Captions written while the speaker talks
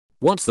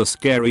What's the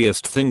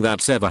scariest thing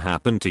that's ever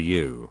happened to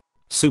you?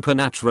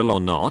 Supernatural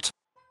or not?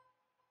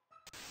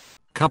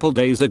 Couple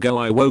days ago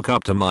I woke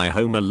up to my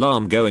home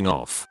alarm going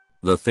off.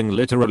 The thing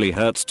literally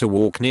hurts to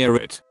walk near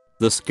it.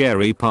 The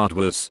scary part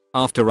was,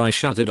 after I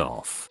shut it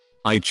off,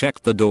 I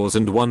checked the doors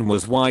and one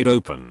was wide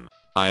open.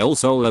 I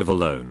also live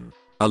alone.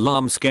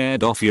 Alarm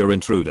scared off your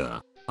intruder.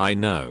 I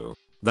know.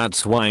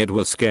 That's why it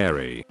was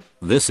scary.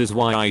 This is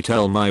why I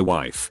tell my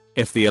wife,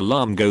 if the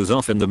alarm goes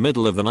off in the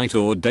middle of the night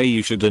or day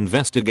you should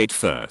investigate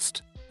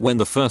first. When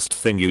the first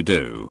thing you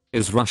do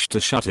is rush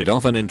to shut it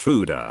off, an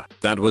intruder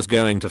that was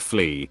going to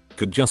flee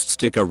could just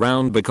stick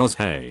around because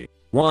hey,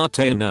 what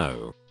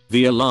no.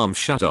 The alarm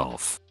shut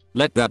off.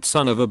 Let that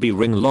son of a bee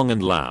ring long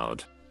and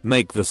loud.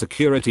 Make the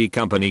security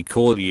company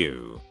call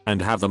you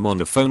and have them on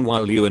the phone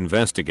while you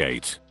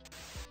investigate.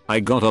 I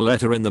got a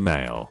letter in the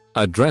mail,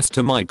 addressed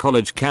to my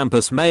college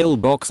campus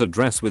mailbox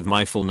address with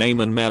my full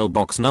name and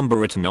mailbox number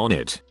written on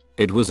it.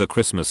 It was a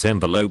Christmas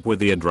envelope with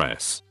the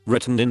address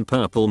written in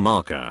purple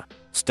marker,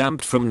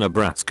 stamped from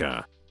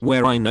Nebraska,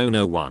 where I know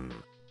no one,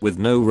 with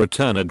no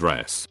return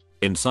address.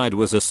 Inside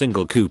was a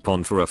single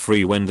coupon for a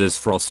free Wendy's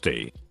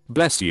Frosty.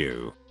 Bless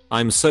you.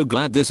 I'm so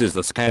glad this is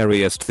the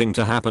scariest thing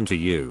to happen to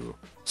you.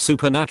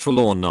 Supernatural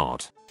or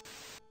not.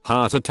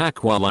 Heart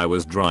attack while I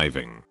was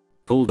driving.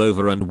 Pulled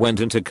over and went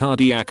into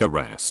cardiac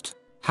arrest.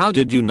 How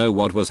did you know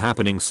what was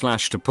happening /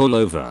 to pull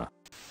over?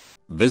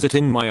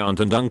 Visiting my aunt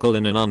and uncle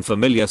in an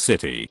unfamiliar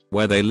city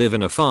where they live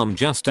in a farm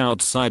just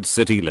outside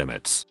city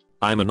limits.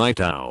 I'm a night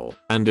owl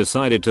and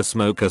decided to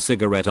smoke a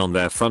cigarette on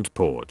their front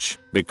porch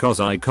because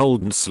I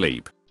couldn't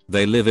sleep.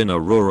 They live in a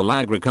rural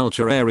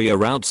agriculture area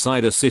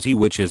outside a city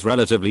which is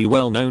relatively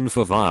well known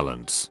for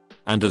violence.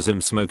 And as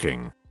I'm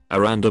smoking, a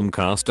random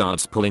car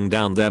starts pulling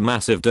down their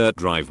massive dirt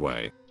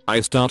driveway. I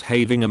start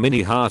having a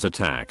mini heart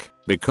attack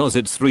because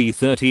it's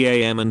 3:30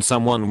 am and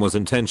someone was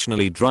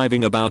intentionally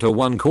driving about a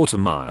 1/4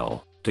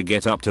 mile to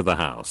get up to the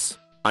house.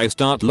 I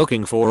start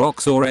looking for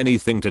rocks or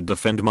anything to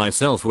defend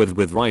myself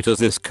with right as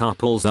this car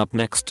pulls up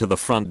next to the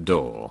front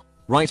door.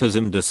 Right as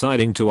I'm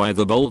deciding to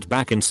either bolt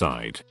back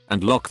inside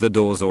and lock the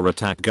doors or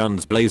attack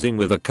guns blazing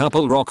with a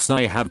couple rocks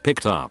I have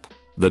picked up,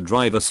 the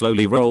driver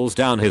slowly rolls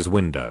down his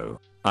window.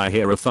 I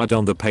hear a thud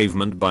on the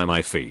pavement by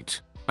my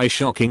feet. I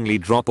shockingly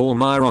drop all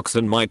my rocks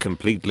and my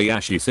completely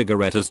ashy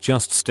cigarette as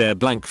just stare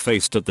blank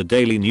faced at the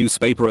daily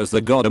newspaper as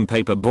the goddamn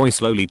paper boy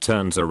slowly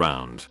turns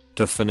around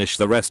to finish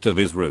the rest of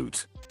his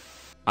route.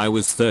 I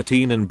was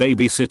 13 and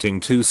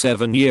babysitting 2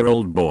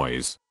 7-year-old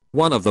boys.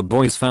 One of the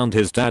boys found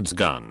his dad's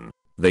gun.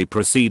 They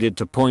proceeded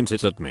to point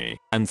it at me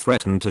and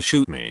threatened to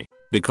shoot me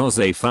because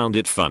they found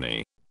it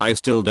funny. I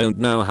still don't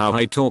know how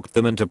I talked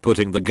them into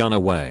putting the gun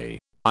away.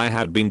 I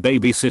had been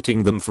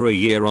babysitting them for a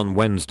year on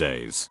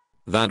Wednesdays.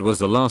 That was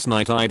the last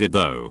night I did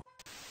though.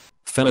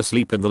 Fell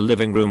asleep in the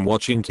living room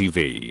watching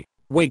TV.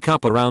 Wake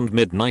up around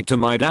midnight to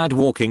my dad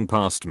walking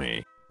past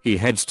me. He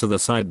heads to the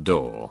side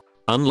door,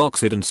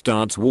 unlocks it and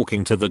starts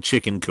walking to the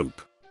chicken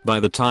coop. By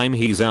the time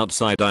he's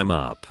outside I'm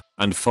up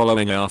and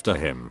following after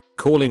him,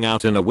 calling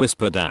out in a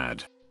whisper,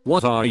 "Dad,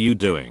 what are you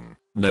doing?"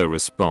 No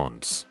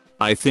response.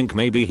 I think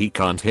maybe he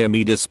can't hear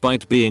me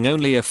despite being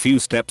only a few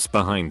steps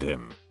behind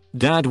him.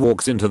 Dad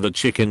walks into the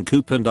chicken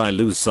coop and I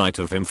lose sight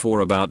of him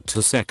for about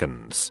 2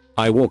 seconds.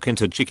 I walk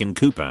into chicken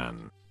coop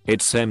and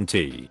it's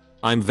empty.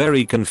 I'm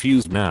very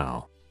confused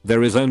now.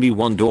 There is only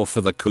one door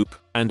for the coop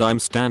and I'm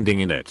standing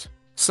in it.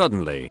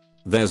 Suddenly,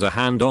 there's a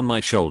hand on my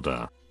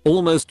shoulder.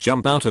 Almost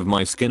jump out of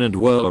my skin and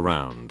whirl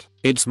around.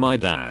 It's my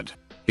dad.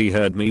 He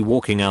heard me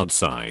walking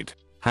outside,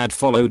 had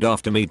followed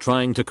after me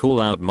trying to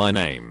call out my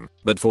name,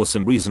 but for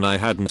some reason I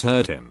hadn't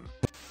heard him.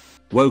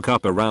 Woke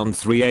up around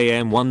 3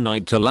 am one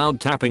night to loud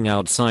tapping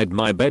outside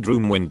my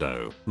bedroom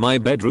window. My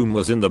bedroom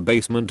was in the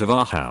basement of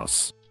our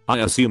house. I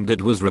assumed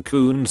it was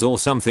raccoons or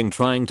something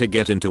trying to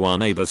get into our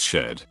neighbor's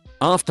shed.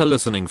 After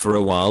listening for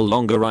a while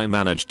longer I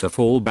managed to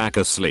fall back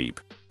asleep.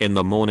 In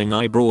the morning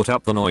I brought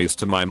up the noise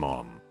to my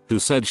mom, who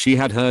said she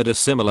had heard a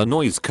similar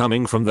noise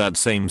coming from that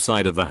same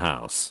side of the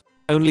house.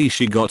 Only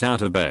she got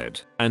out of bed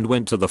and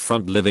went to the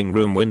front living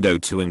room window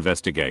to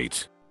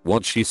investigate.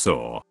 What she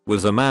saw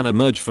was a man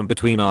emerge from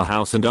between our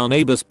house and our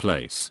neighbor's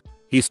place.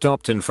 He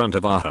stopped in front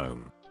of our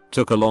home,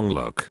 took a long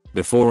look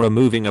before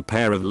removing a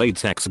pair of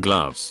latex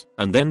gloves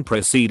and then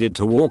proceeded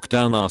to walk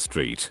down our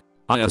street.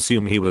 I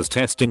assume he was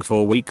testing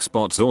for weak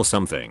spots or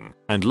something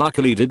and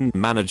luckily didn't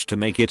manage to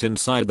make it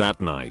inside that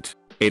night.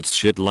 It's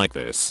shit like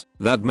this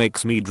that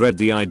makes me dread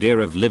the idea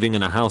of living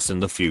in a house in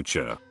the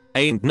future.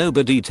 Ain't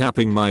nobody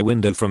tapping my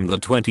window from the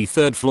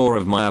 23rd floor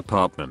of my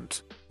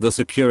apartment. The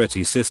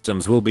security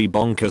systems will be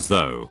bonkers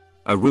though.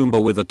 A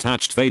Roomba with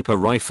attached vapor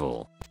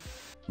rifle.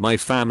 My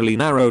family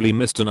narrowly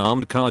missed an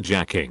armed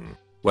carjacking.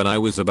 When I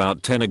was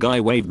about 10 a guy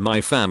waved my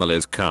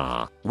family's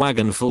car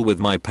wagon full with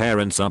my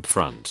parents up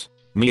front,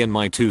 me and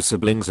my 2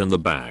 siblings in the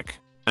back,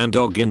 and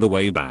dog in the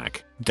way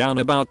back, down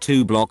about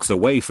 2 blocks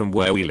away from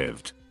where we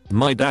lived.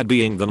 My dad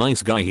being the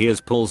nice guy he is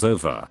pulls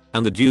over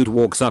and the dude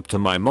walks up to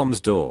my mom's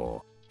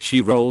door.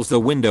 She rolls the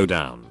window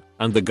down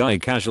and the guy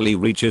casually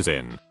reaches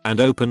in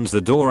and opens the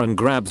door and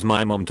grabs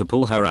my mom to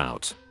pull her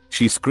out.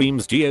 She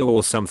screams Geo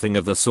or something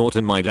of the sort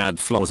and my dad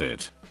floors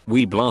it.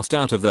 We blast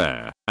out of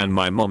there and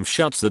my mom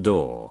shuts the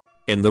door.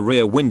 In the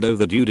rear window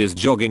the dude is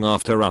jogging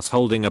after us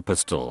holding a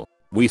pistol.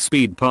 We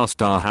speed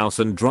past our house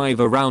and drive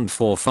around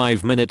for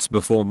 5 minutes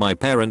before my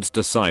parents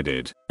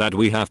decided that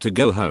we have to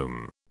go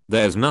home.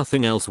 There's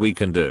nothing else we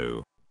can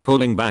do.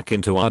 Pulling back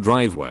into our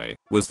driveway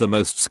was the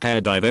most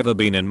scared I've ever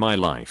been in my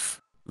life.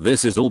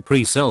 This is all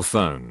pre-cell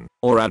phone,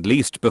 or at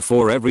least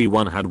before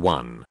everyone had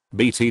one.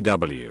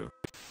 BTW.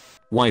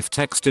 Wife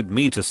texted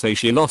me to say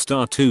she lost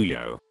our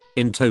Tuyo.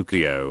 In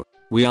Tokyo.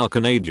 We are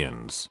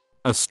Canadians.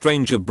 A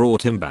stranger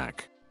brought him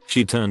back.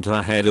 She turned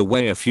her head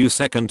away a few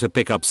seconds to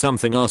pick up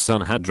something our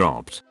son had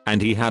dropped,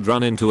 and he had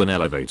run into an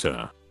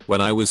elevator. When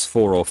I was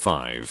 4 or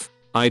 5,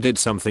 I did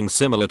something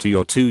similar to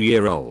your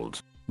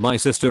 2-year-old. My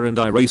sister and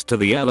I raced to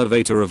the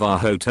elevator of our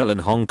hotel in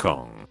Hong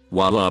Kong,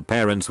 while our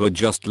parents were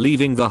just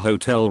leaving the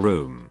hotel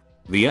room.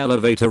 The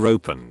elevator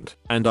opened,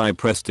 and I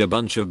pressed a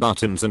bunch of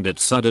buttons and it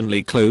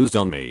suddenly closed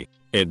on me.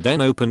 It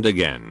then opened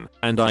again,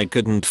 and I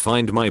couldn't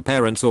find my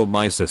parents or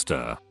my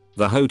sister.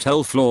 The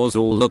hotel floors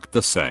all looked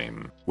the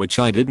same, which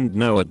I didn't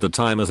know at the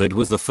time as it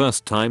was the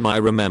first time I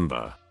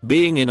remember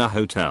being in a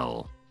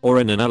hotel, or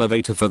in an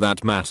elevator for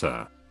that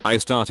matter. I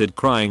started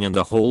crying in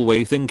the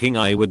hallway thinking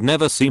I would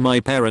never see my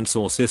parents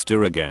or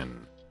sister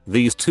again.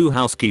 These 2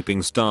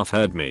 housekeeping staff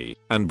heard me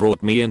and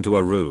brought me into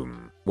a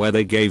room where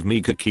they gave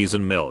me cookies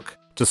and milk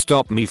to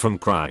stop me from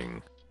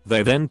crying.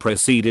 They then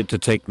proceeded to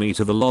take me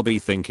to the lobby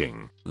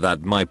thinking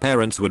that my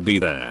parents would be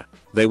there.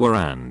 They were,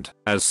 and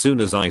as soon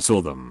as I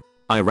saw them,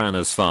 I ran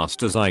as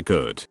fast as I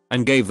could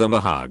and gave them a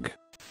hug.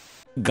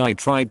 Guy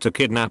tried to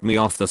kidnap me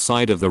off the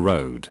side of the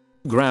road,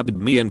 grabbed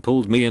me and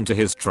pulled me into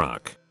his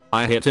truck.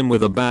 I hit him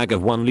with a bag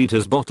of 1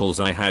 L bottles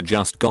I had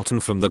just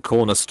gotten from the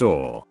corner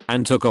store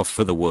and took off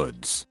for the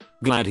woods.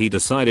 Glad he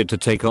decided to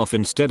take off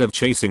instead of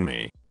chasing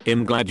me.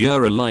 I'm glad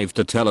you're alive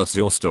to tell us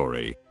your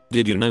story.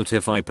 Did you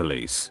notify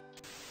police?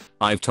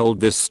 I've told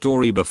this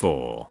story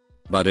before,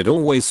 but it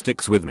always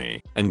sticks with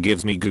me and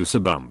gives me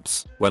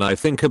goosebumps when I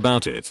think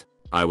about it.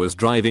 I was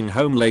driving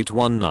home late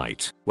one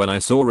night when I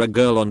saw a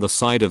girl on the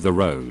side of the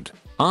road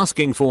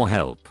asking for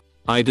help.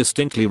 I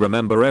distinctly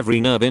remember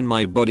every nerve in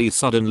my body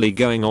suddenly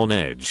going on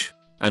edge,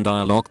 and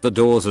I locked the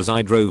doors as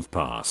I drove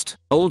past.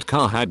 Old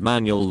car had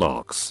manual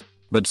locks,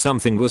 but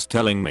something was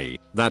telling me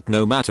that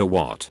no matter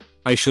what,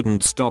 I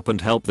shouldn't stop and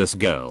help this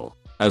girl.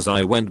 As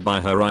I went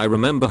by her I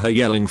remember her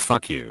yelling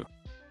 "fuck you."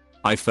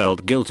 I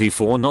felt guilty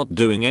for not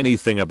doing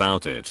anything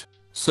about it.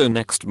 So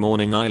next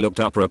morning I looked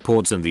up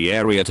reports in the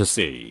area to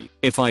see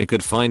if I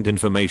could find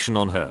information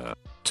on her.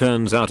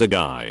 Turns out a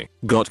guy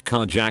got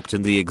carjacked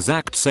in the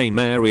exact same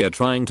area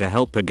trying to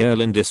help a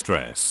girl in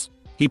distress.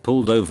 He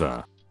pulled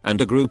over, and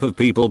a group of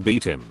people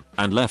beat him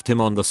and left him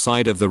on the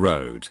side of the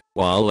road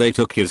while they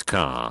took his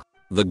car.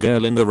 The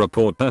girl in the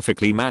report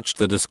perfectly matched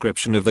the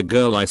description of the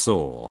girl I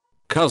saw.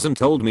 Cousin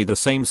told me the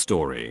same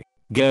story.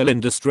 Girl in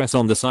distress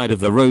on the side of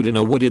the road in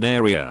a wooded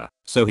area,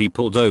 so he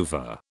pulled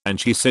over, and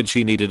she said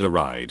she needed a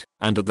ride,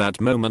 and at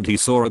that moment he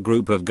saw a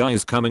group of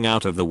guys coming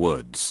out of the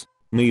woods.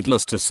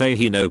 Needless to say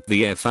he noped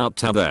the F out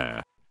to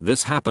there.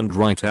 This happened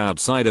right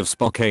outside of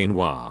Spokane.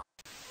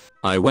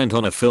 I went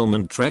on a film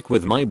and trek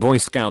with my Boy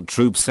Scout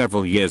troop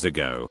several years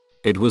ago.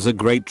 It was a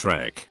great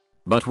trek,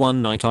 but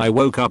one night I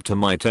woke up to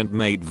my tent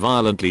mate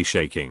violently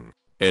shaking.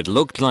 It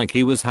looked like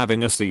he was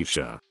having a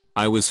seizure.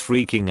 I was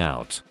freaking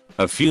out.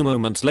 A few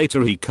moments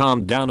later he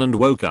calmed down and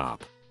woke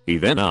up. He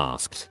then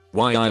asked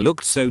why I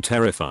looked so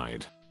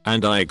terrified,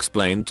 and I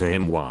explained to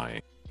him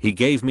why. He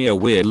gave me a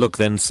weird look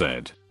then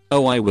said,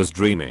 "Oh, I was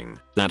dreaming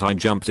that I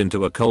jumped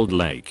into a cold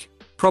lake."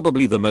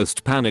 Probably the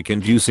most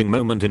panic-inducing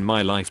moment in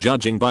my life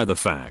judging by the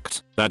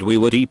fact that we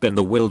were deep in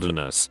the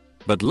wilderness,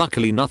 but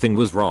luckily nothing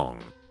was wrong.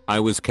 I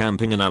was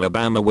camping in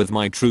Alabama with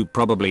my troop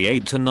probably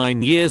 8 to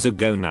 9 years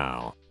ago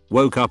now.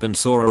 Woke up and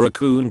saw a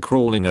raccoon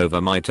crawling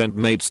over my tent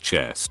mate's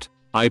chest.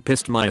 I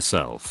pissed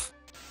myself.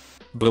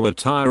 Blew a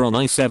tire on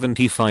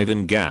I-75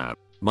 in Gap.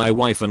 My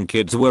wife and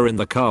kids were in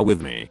the car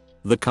with me.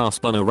 The car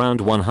spun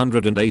around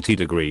 180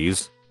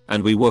 degrees,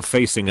 and we were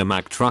facing a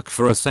Mack truck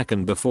for a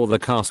second before the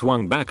car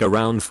swung back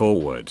around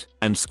forward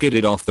and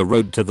skidded off the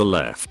road to the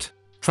left.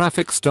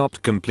 Traffic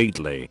stopped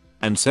completely,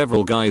 and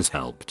several guys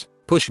helped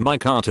push my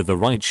car to the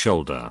right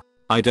shoulder.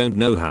 I don't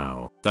know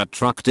how that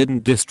truck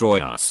didn't destroy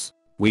us.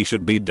 We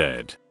should be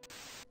dead.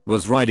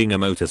 Was riding a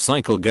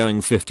motorcycle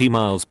going 50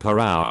 miles per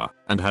hour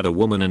and had a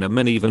woman in a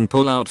minivan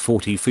pull out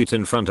 40 feet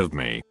in front of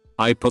me.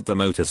 I put the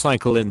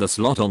motorcycle in the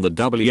slot on the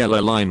double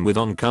yellow line with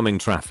oncoming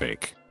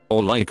traffic.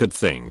 All I could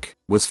think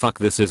was fuck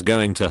this is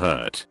going to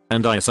hurt,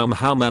 and I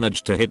somehow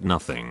managed to hit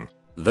nothing.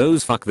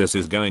 Those fuck this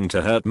is going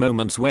to hurt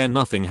moments where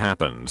nothing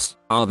happens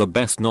are the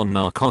best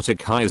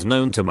non-narcotic highs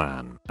known to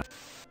man.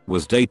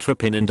 Was day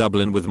tripping in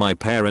Dublin with my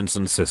parents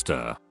and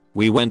sister.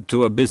 We went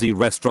to a busy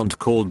restaurant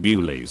called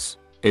Bewley's.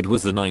 It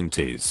was the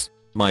 90s.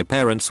 My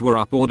parents were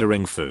up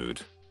ordering food,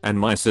 and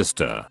my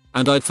sister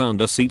and I found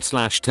a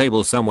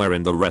seat/table somewhere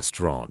in the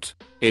restaurant.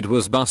 It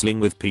was bustling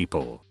with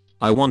people.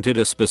 I wanted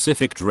a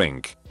specific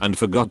drink and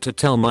forgot to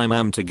tell my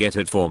mom to get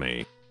it for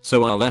me.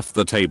 So I left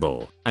the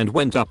table and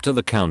went up to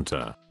the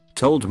counter.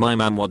 Told my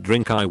mom what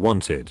drink I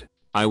wanted.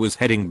 I was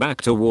heading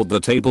back toward the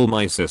table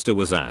my sister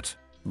was at.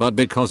 But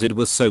because it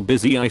was so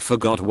busy I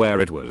forgot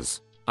where it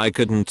was. I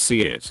couldn't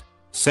see it.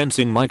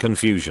 Sensing my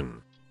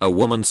confusion, a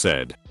woman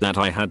said that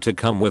I had to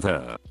come with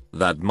her.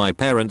 That my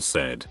parents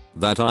said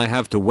that I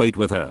have to wait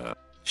with her.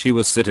 She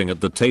was sitting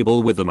at the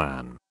table with a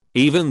man.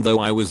 Even though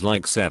I was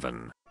like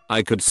 7,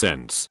 I could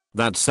sense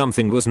that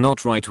something was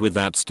not right with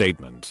that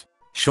statement.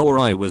 Sure,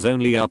 I was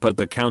only up at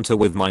the counter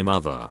with my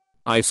mother.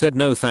 I said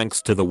no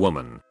thanks to the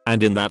woman,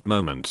 and in that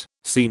moment,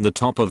 seen the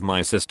top of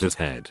my sister's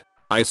head.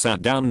 I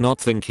sat down not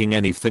thinking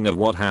anything of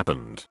what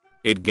happened.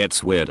 It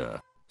gets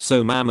weirder.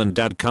 So mom and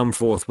dad come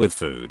forth with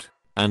food.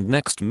 And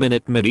next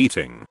minute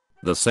mid-eating,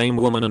 the same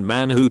woman and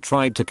man who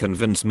tried to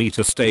convince me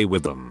to stay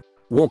with them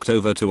walked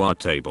over to our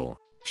table.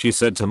 She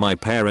said to my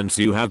parents,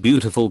 "You have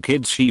beautiful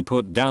kids." She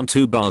put down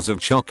 2 bars of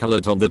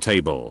chocolate on the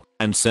table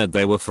and said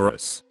they were for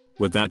us.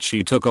 With that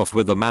she took off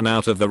with the man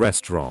out of the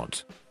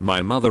restaurant.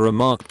 My mother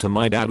remarked to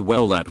my dad,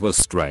 "Well, that was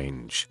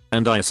strange."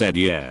 And I said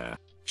yeah.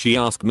 She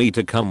asked me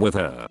to come with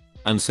her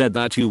and said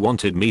that you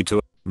wanted me to.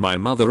 My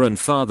mother and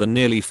father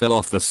nearly fell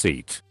off the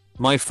seat.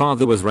 My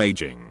father was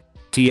raging.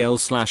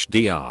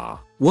 TL/DR.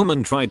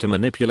 Woman tried to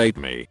manipulate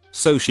me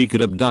so she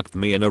could abduct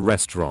me in a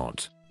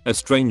restaurant. A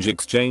strange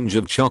exchange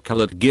of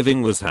chocolate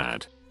giving was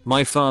had.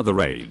 My father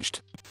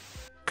raged.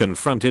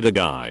 Confronted a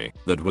guy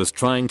that was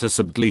trying to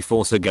subtly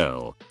force a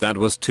girl that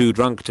was too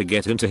drunk to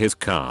get into his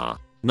car.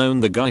 Known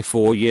the guy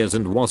for years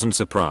and wasn't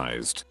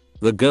surprised.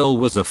 The girl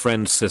was a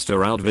friend's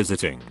sister out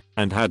visiting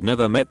and had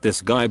never met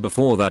this guy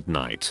before that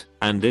night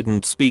and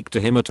didn't speak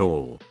to him at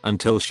all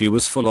until she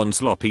was full on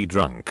sloppy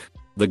drunk.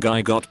 The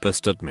guy got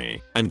pissed at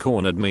me and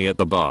cornered me at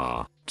the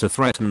bar to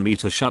threaten me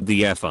to shut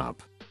the F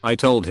up. I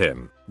told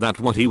him that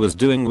what he was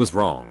doing was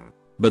wrong,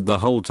 but the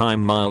whole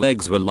time my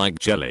legs were like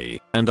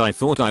jelly and I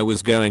thought I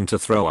was going to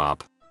throw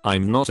up.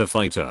 I'm not a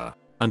fighter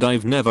and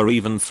I've never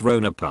even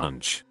thrown a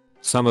punch.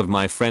 Some of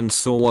my friends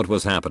saw what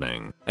was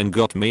happening and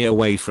got me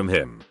away from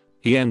him.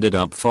 He ended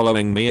up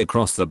following me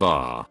across the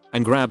bar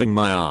and grabbing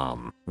my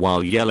arm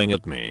while yelling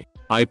at me.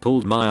 I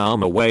pulled my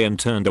arm away and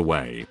turned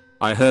away.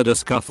 I heard a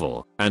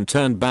scuffle and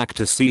turned back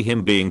to see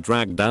him being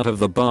dragged out of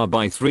the bar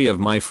by 3 of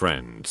my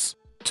friends.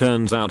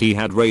 Turns out he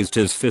had raised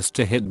his fist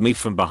to hit me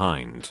from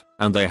behind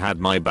and they had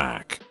my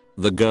back.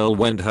 The girl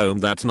went home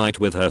that night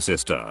with her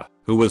sister,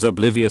 who was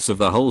oblivious of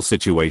the whole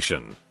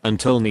situation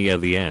until near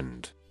the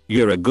end.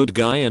 You're a good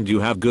guy and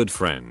you have good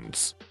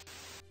friends.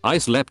 I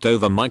slept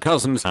over my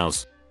cousin's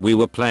house. We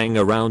were playing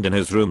around in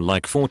his room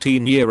like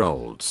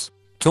 14-year-olds,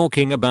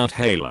 talking about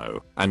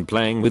Halo and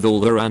playing with all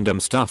the random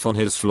stuff on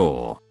his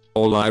floor.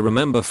 All I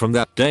remember from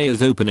that day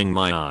is opening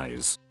my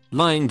eyes,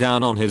 lying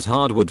down on his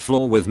hardwood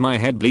floor with my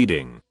head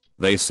bleeding.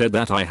 They said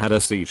that I had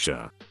a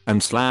seizure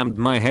and slammed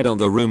my head on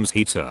the room's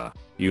heater.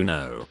 You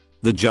know,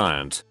 the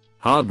giant,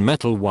 hard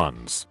metal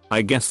ones.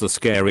 I guess the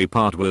scary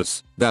part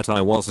was that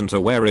I wasn't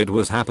aware it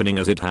was happening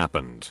as it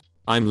happened.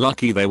 I'm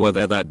lucky they were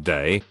there that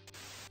day.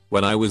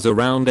 When I was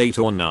around 8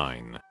 or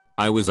 9,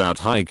 I was out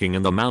hiking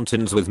in the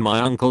mountains with my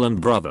uncle and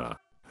brother,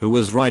 who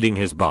was riding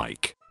his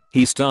bike.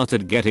 He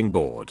started getting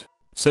bored,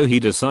 so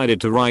he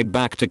decided to ride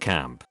back to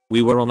camp.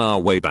 We were on our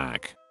way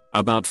back.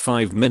 About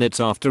 5 minutes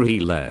after he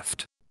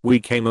left,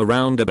 we came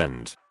around a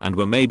bend and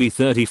were maybe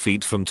 30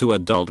 feet from 2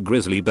 adult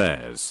grizzly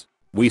bears.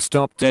 We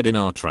stopped dead in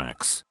our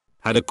tracks,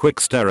 had a quick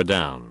stare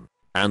down,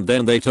 and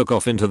then they took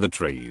off into the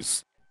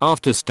trees.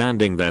 After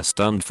standing there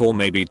stunned for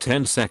maybe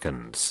 10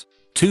 seconds,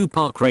 2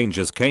 park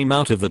rangers came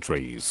out of the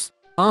trees,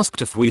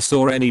 asked if we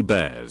saw any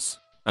bears,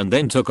 and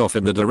then took off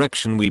in the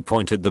direction we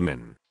pointed them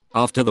in.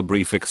 After the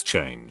brief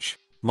exchange,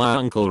 my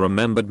uncle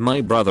remembered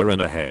my brother in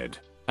a head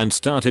and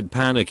started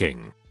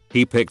panicking.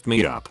 He picked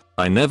me up.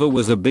 I never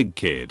was a big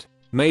kid,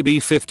 maybe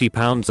 50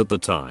 pounds at the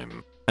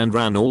time, and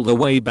ran all the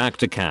way back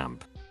to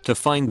camp to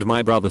find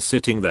my brother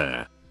sitting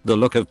there. The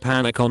look of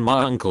panic on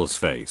my uncle's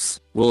face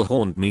will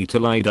haunt me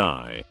till I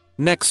die.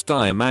 Next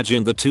I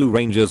imagine the 2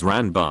 rangers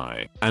ran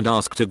by and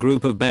asked a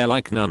group of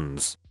bear-like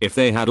nuns if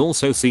they had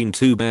also seen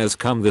 2 bears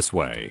come this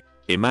way.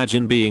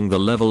 Imagine being the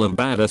level of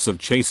badass of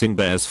chasing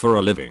bears for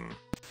a living.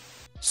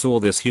 Saw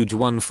this huge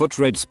 1-foot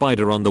red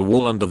spider on the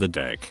wall under the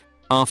deck.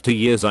 After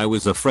years I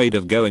was afraid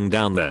of going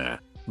down there,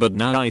 but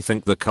now I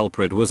think the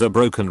culprit was a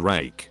broken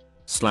rake.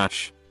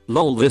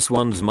 Lol, this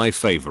one's my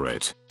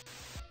favorite.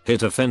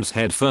 Hit a fence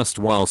head first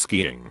while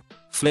skiing.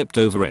 Flipped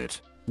over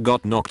it.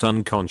 Got knocked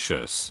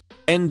unconscious.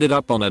 Ended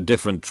up on a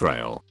different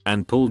trail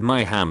and pulled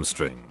my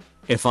hamstring.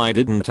 If I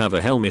didn't have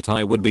a helmet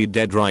I would be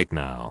dead right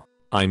now.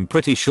 I'm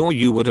pretty sure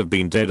you would have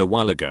been dead a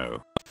while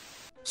ago.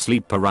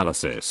 Sleep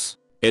paralysis.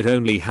 It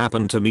only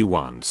happened to me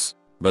once,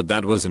 but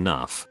that was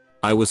enough.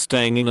 I was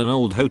staying in an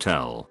old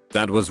hotel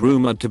that was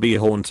rumored to be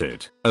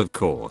haunted, of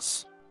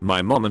course.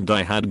 My mom and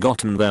I had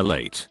gotten there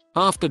late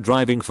after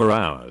driving for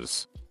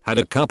hours. Had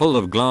a couple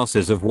of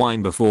glasses of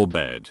wine before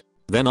bed.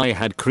 Then I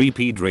had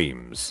creepy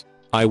dreams.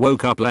 I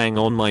woke up laying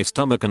on my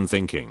stomach and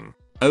thinking,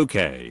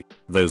 okay,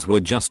 those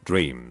were just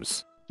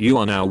dreams. You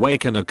are now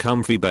awake in a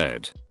comfy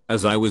bed.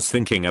 as I was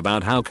thinking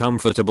about how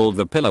comfortable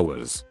the pillow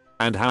was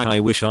and how I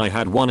wish I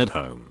had one at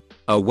home.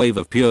 A wave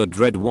of pure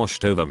dread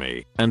washed over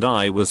me and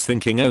I was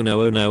thinking, oh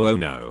no, oh no, oh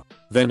no.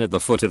 Then at the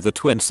foot of the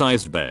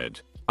twin-sized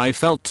bed, I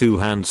felt two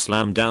hands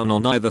slam down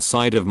on either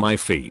side of my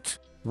feet,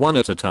 one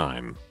at a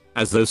time,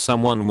 as though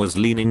someone was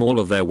leaning all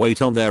of their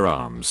weight on their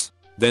arms.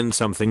 Then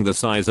something the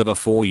size of a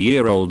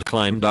 4-year-old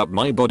climbed up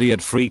my body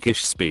at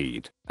freakish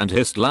speed and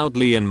hissed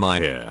loudly in my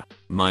ear.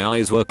 My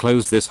eyes were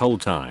closed this whole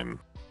time,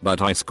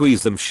 but I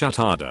squeezed them shut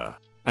harder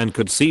and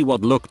could see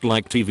what looked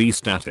like TV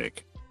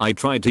static. I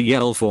tried to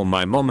yell for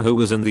my mom who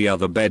was in the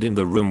other bed in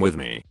the room with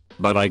me,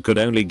 but I could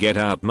only get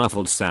out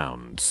muffled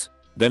sounds.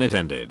 Then it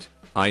ended.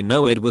 I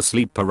know it was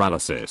sleep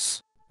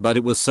paralysis, but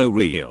it was so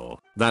real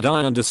that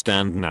I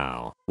understand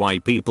now why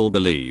people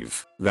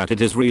believe that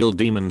it is real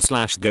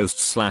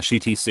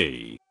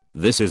demon/ghost/etc.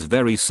 This is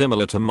very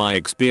similar to my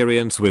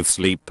experience with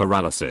sleep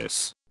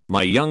paralysis.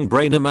 My young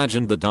brain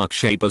imagined the dark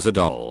shape as a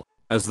doll,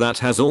 as that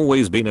has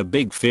always been a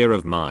big fear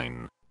of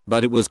mine,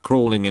 but it was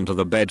crawling into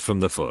the bed from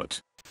the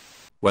foot.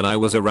 When I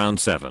was around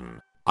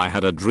 7, I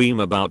had a dream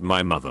about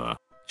my mother.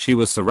 She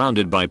was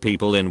surrounded by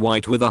people in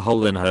white with a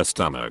hole in her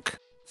stomach.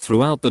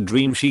 Throughout the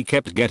dream she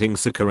kept getting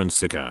sicker and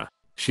sicker.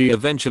 She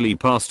eventually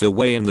passed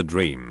away in the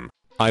dream.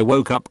 I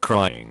woke up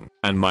crying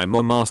and my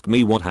mom asked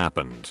me what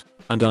happened,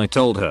 and I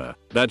told her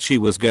that she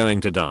was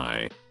going to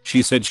die.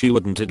 She said she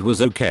wouldn't, it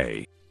was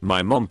okay.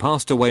 My mom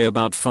passed away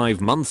about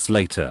 5 months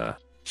later.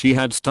 She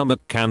had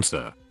stomach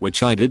cancer,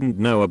 which I didn't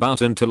know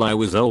about until I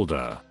was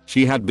older.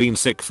 She had been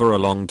sick for a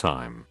long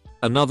time.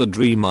 Another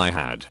dream I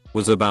had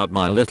was about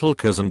my little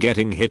cousin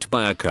getting hit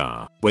by a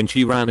car when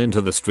she ran into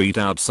the street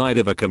outside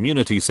of a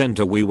community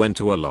center we went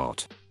to a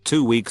lot.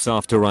 2 weeks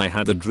after I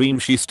had the dream,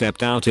 she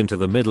stepped out into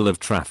the middle of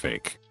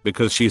traffic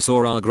because she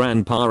saw our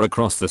grandpa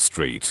across the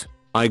street.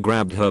 I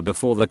grabbed her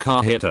before the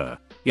car hit her.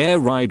 Yeah,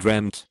 I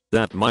dreamt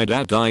that my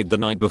dad died the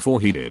night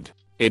before he did.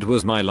 It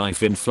was my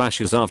life in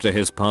flashes after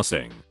his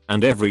passing,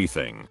 and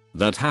everything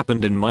that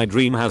happened in my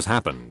dream has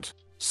happened.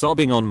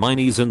 Sobbing on my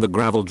knees in the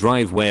gravel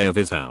driveway of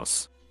his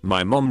house.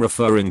 My mom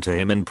referring to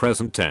him in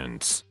present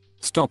tense.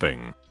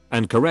 Stopping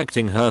and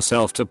correcting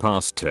herself to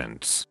past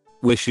tense.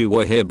 Wish You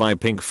Were Here by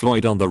Pink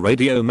Floyd on the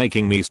radio,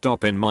 making me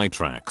stop in my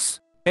tracks.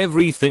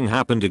 Everything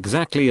happened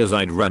exactly as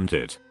I'd dreamt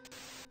it.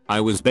 I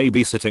was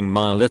babysitting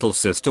my little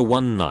sister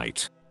one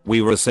night.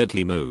 We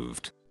recently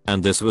moved,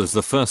 and this was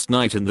the first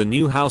night in the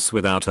new house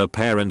without her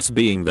parents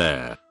being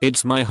there.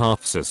 It's my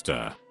half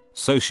sister,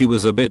 so she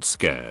was a bit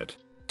scared.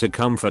 To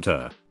comfort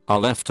her, I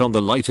left on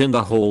the light in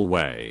the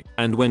hallway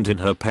and went in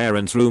her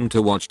parents' room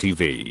to watch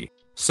TV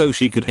so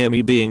she could hear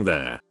me being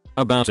there.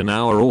 About an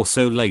hour or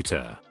so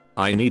later,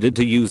 I needed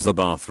to use the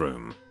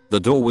bathroom. The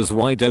door was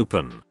wide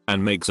open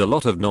and makes a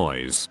lot of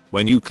noise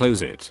when you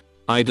close it.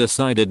 I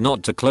decided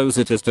not to close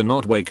it as to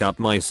not wake up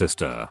my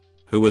sister,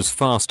 who was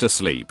fast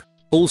asleep.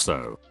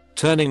 Also,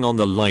 turning on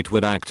the light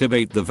would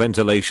activate the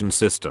ventilation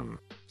system,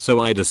 so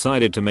I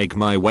decided to make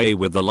my way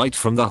with the light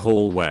from the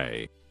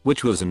hallway,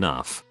 which was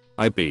enough.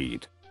 I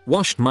peed,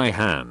 washed my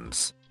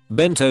hands,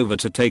 bent over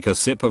to take a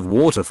sip of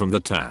water from the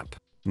tap.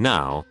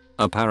 Now,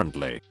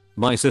 apparently,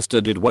 my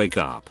sister did wake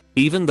up,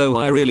 even though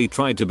I really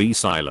tried to be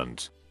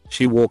silent.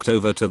 She walked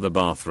over to the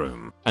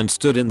bathroom and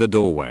stood in the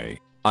doorway.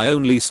 I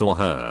only saw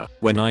her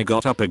when I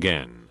got up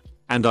again,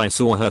 and I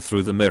saw her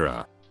through the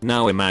mirror.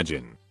 Now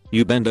imagine,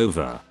 you bend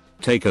over,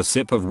 take a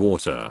sip of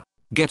water,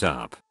 get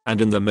up, and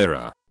in the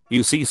mirror,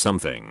 you see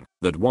something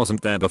that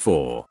wasn't there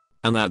before,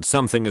 and that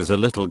something is a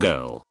little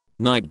girl,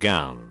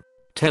 nightgown,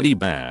 teddy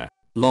bear,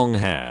 long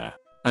hair,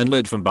 and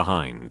lit from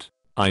behind.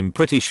 I'm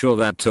pretty sure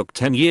that took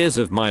 10 years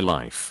of my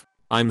life.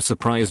 I'm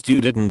surprised you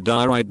didn't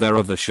die right there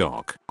of the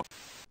shock.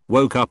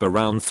 Woke up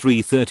around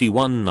 3:30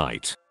 one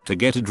night to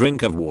get a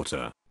drink of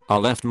water. I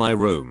left my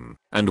room,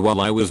 and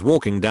while I was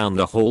walking down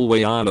the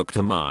hallway I looked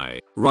to my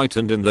right,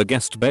 and in the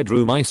guest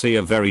bedroom I see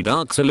a very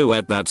dark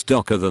silhouette that's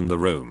darker than the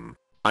room.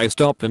 I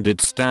stop and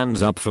it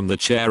stands up from the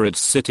chair it's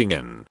sitting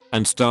in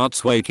and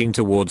starts walking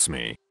towards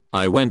me.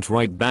 I went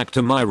right back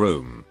to my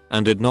room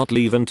and did not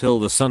leave until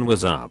the sun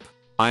was up.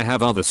 I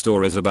have other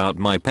stories about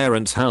my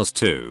parents' house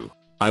too.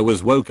 I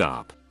was woke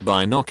up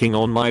by knocking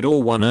on my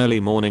door one early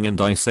morning and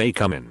I say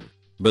come in,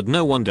 but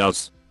no one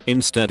does.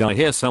 Instead I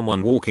hear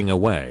someone walking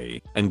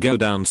away and go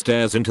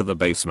downstairs into the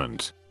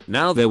basement.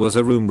 Now there was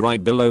a room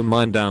right below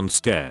mine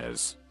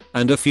downstairs,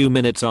 and a few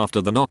minutes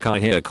after the knock I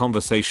hear a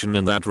conversation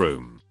in that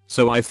room,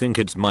 so I think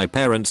it's my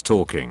parents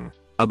talking.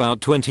 About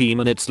 20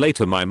 minutes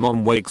later my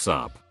mom wakes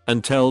up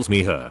and tells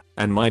me her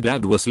and my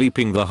dad were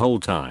sleeping the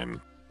whole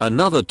time.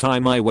 Another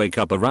time I wake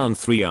up around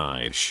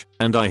 3ish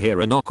and I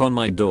hear a knock on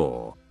my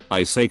door.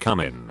 I say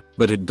come in,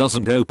 but it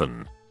doesn't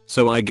open.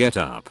 So I get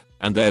up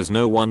and there's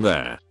no one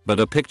there,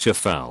 but a picture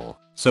fell,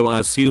 so I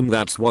assume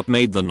that's what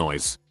made the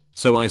noise.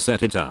 So I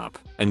set it up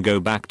and go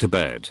back to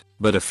bed,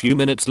 but a few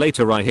minutes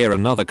later I hear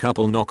another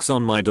couple knocks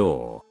on my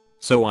door.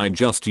 So I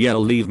just yell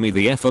leave me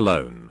the F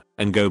alone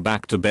and go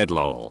back to bed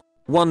lol.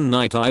 One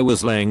night I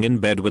was laying in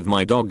bed with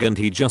my dog and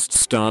he just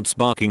starts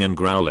barking and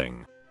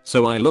growling.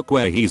 So I look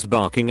where he's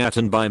barking at,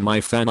 and by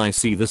my fan I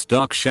see this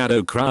dark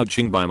shadow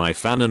crouching by my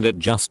fan, and it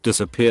just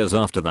disappears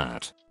after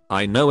that.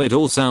 I know it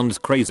all sounds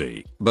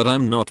crazy, but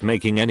I'm not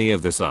making any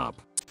of this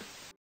up.